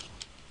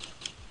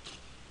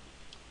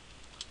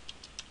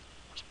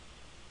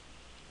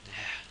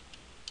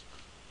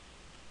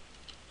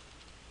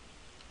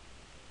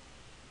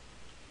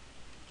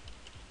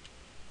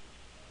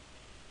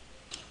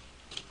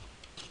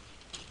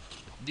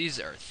 These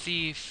are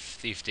thief.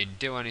 Thief didn't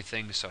do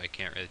anything, so I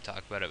can't really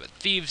talk about it. But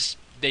thieves,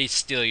 they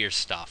steal your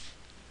stuff.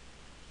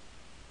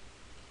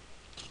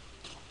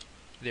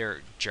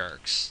 They're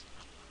jerks.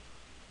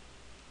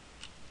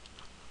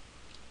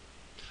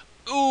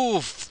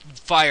 Ooh,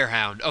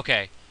 Firehound.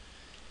 Okay.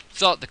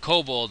 Thought the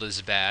kobold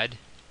is bad.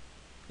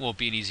 Won't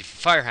be an easy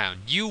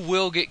Firehound. You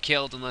will get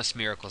killed unless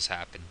miracles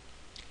happen.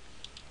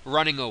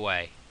 Running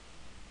away.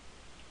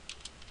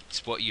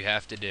 It's what you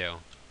have to do.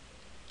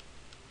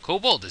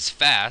 Kobold is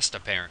fast,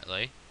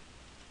 apparently.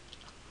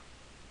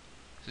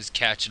 He's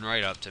catching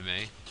right up to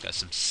me. Got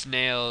some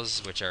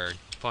snails, which are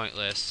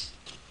pointless.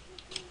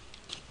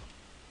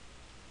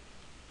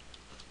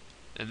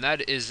 And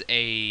that is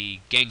a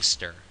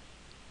gangster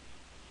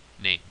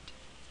named.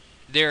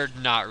 They're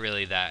not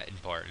really that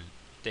important.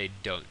 They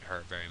don't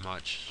hurt very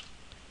much.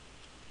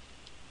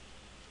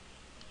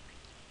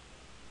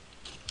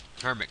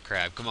 Hermit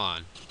crab, come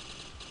on.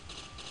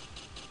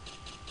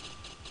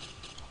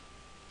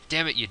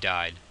 Damn it, you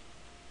died.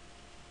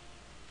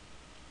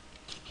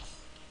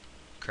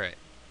 Crit.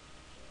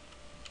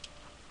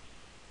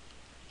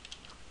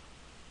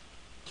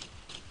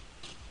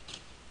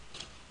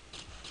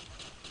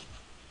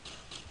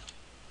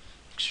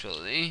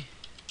 Actually,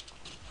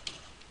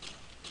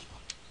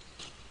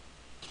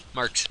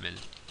 marksman.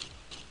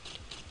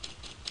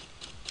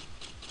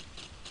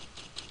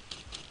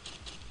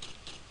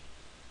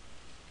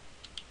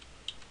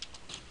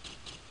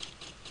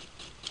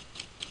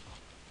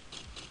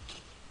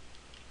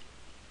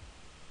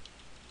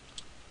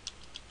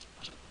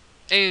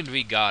 And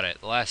we got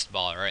it. Last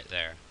ball right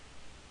there.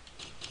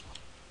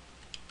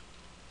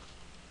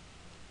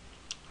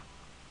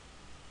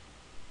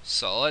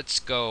 So let's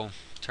go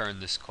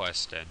turn this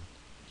quest in.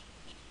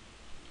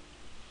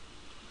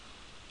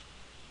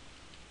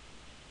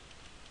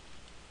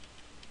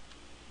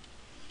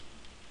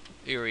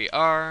 Here we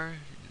are.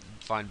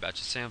 Find batch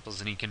of samples,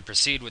 and he can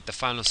proceed with the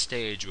final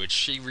stage,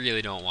 which you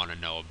really don't want to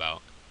know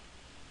about.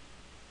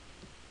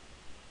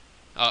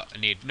 Oh,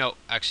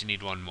 actually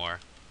need one more.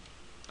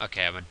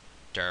 Okay, I'm a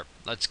derp.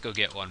 Let's go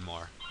get one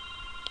more.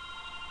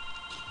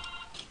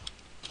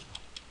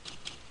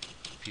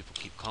 People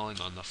keep calling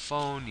on the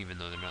phone, even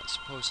though they're not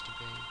supposed to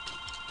be.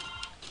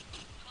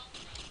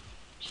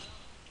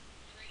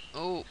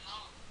 Oh.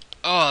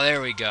 Oh,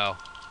 there we go.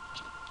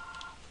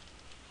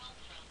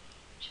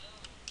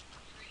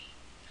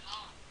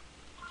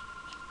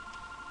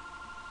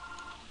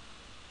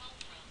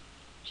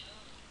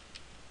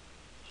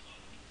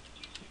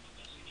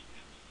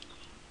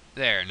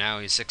 There, now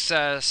he's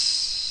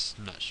success.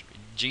 Not sure.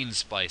 Gene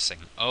splicing.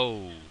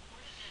 Oh.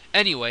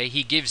 Anyway,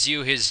 he gives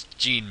you his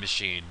gene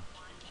machine.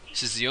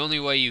 This is the only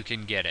way you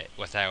can get it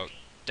without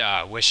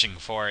wishing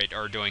for it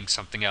or doing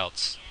something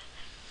else.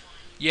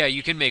 Yeah,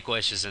 you can make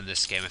wishes in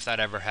this game. If that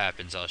ever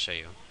happens, I'll show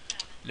you.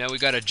 Now we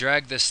gotta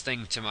drag this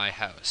thing to my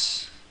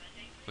house.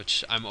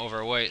 Which I'm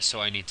overweight,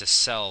 so I need to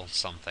sell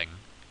something.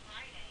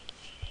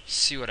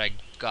 See what I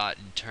got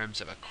in terms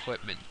of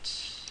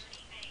equipment.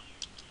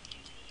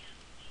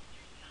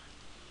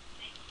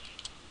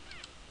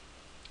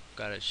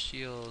 Got a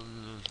shield.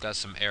 Got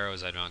some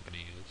arrows I'm not gonna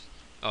use.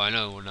 Oh, I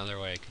know another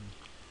way I can.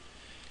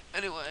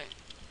 Anyway.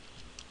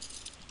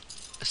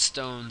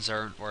 Stones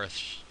aren't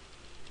worth.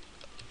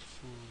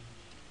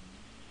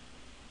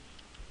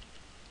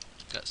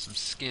 Got some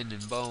skin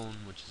and bone,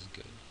 which is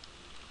good.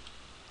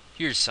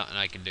 Here's something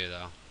I can do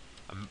though.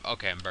 I'm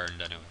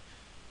burned anyway.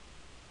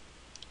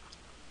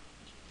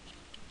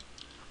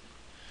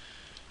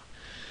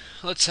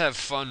 Let's have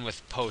fun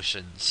with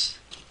potions.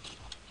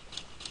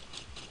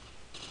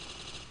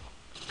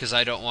 Because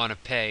I don't want to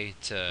pay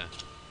to...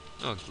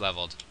 Oh,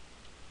 leveled.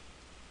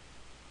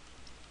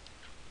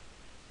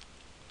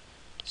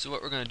 So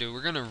what we're going to do,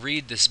 we're going to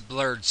read this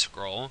blurred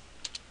scroll.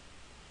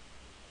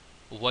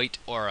 White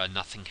aura,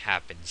 nothing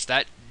happens.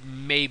 That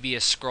may be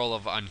a scroll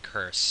of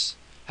uncurse.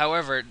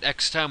 However,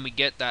 next time we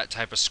get that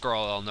type of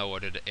scroll, I'll know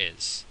what it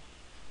is.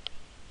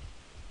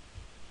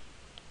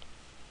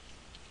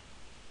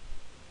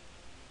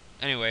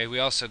 Anyway, we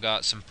also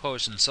got some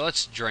potions, so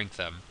let's drink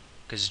them.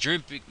 Because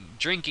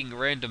drinking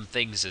random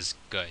things is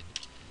good.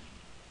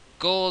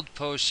 gold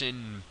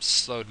potion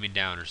slowed me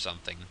down or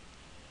something.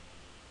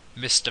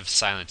 Mist of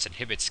Silence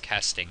inhibits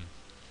casting.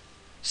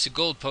 So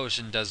gold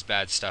potion does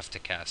bad stuff to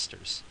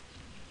casters.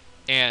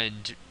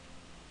 And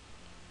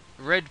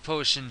red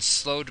potion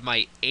slowed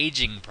my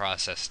aging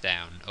process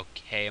down.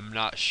 Okay, I'm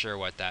not sure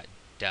what that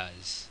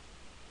does.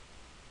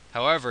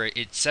 However,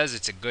 it says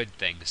it's a good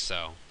thing,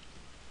 so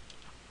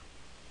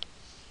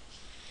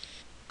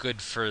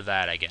good for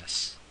that, I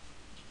guess.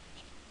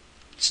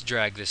 Let's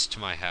drag this to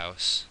my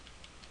house.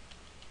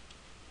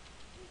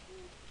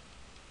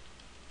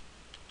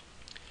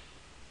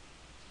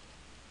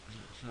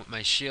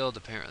 My shield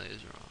apparently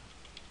is wrong.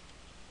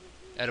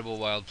 Edible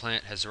wild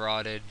plant has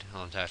rotted.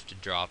 I'll have to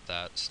drop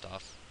that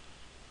stuff.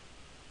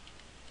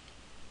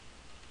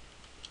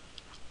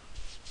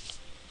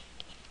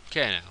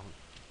 Okay, now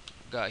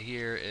what got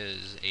here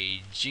is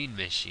a gene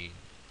machine.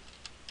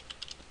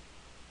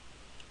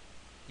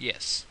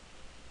 Yes.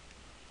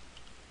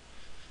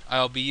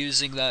 I'll be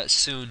using that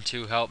soon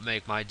to help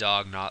make my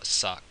dog not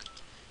suck.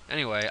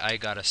 Anyway, I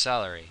got a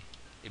salary.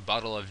 A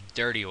bottle of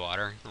dirty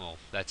water. Oh,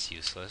 that's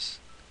useless.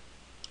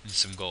 And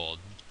some gold.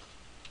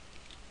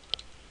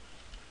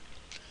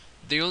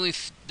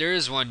 There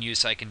is one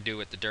use I can do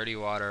with the dirty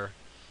water,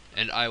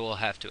 and I will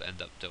have to end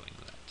up doing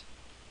that.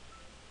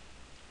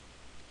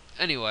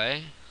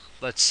 Anyway,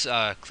 let's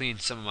clean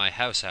some of my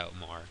house out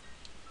more.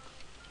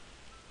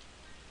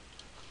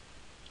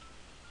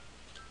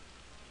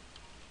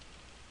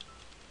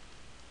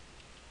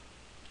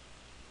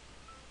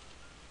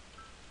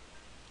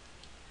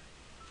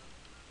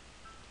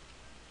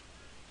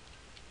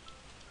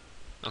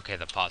 Okay,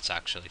 the pot's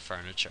actually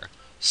furniture.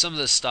 Some of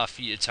this stuff,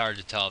 it's hard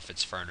to tell if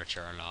it's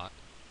furniture or not.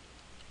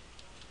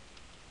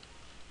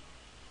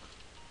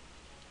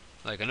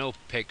 Like, I know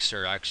pigs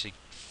are actually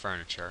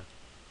furniture.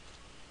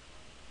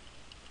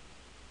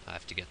 I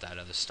have to get that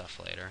other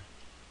stuff later.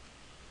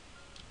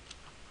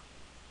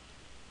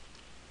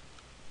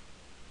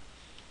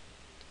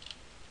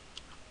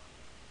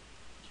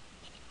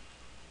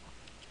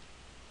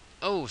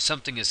 Oh,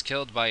 something is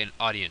killed by an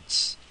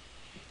audience.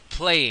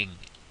 Playing.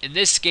 In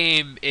this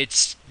game,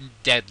 it's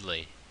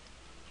deadly.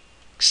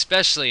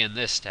 Especially in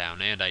this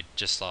town, and I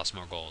just lost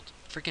more gold.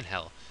 Freaking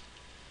hell.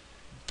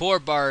 Poor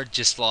Bard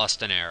just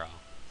lost an arrow.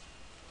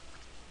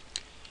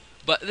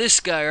 But this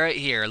guy right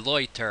here,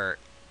 Loiter,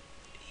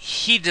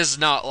 he does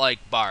not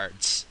like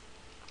bards.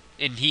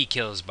 And he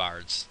kills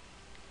bards.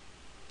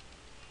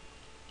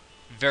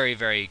 Very,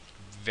 very,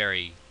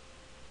 very...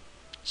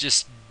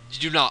 Just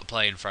do not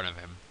play in front of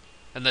him.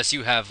 Unless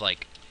you have,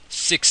 like,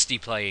 60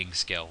 playing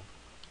skill.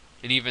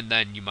 And even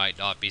then, you might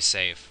not be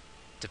safe.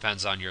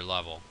 Depends on your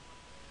level.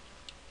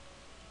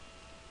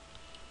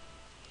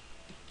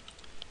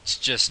 It's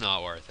just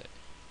not worth it.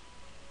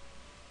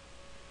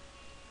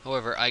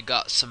 However, I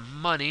got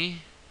some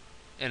money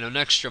and an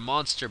extra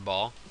monster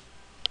ball.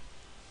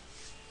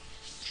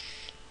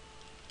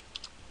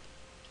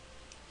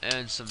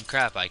 And some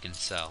crap I can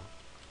sell.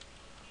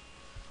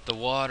 The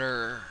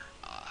water...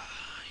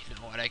 you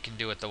know what I can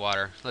do with the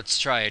water? Let's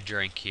try a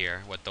drink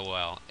here with the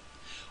well.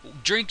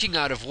 Drinking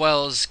out of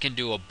wells can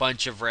do a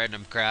bunch of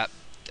random crap.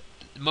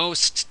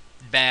 Most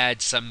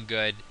bad, some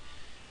good.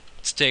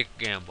 Let's take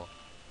a gamble.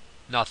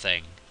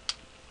 Nothing.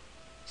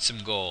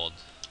 Some gold.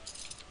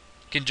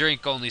 Can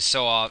drink only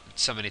so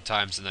many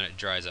times and then it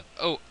dries up.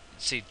 Oh,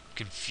 see,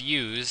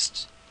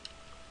 confused.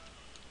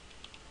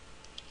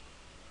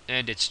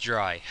 And it's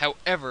dry.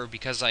 However,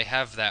 because I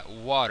have that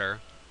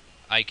water,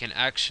 I can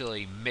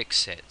actually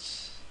mix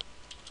it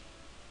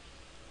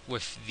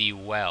with the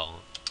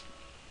well,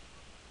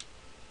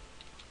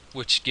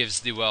 which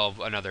gives the well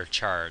another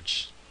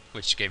charge,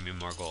 which gave me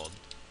more gold.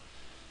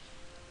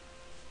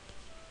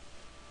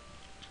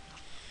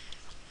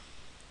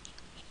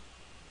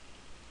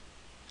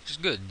 Which is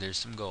good, there's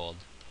some gold.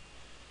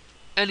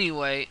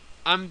 Anyway,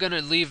 I'm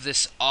gonna leave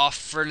this off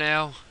for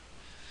now.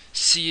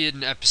 See you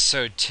in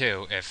episode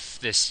 2 if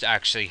this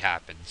actually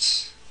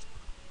happens.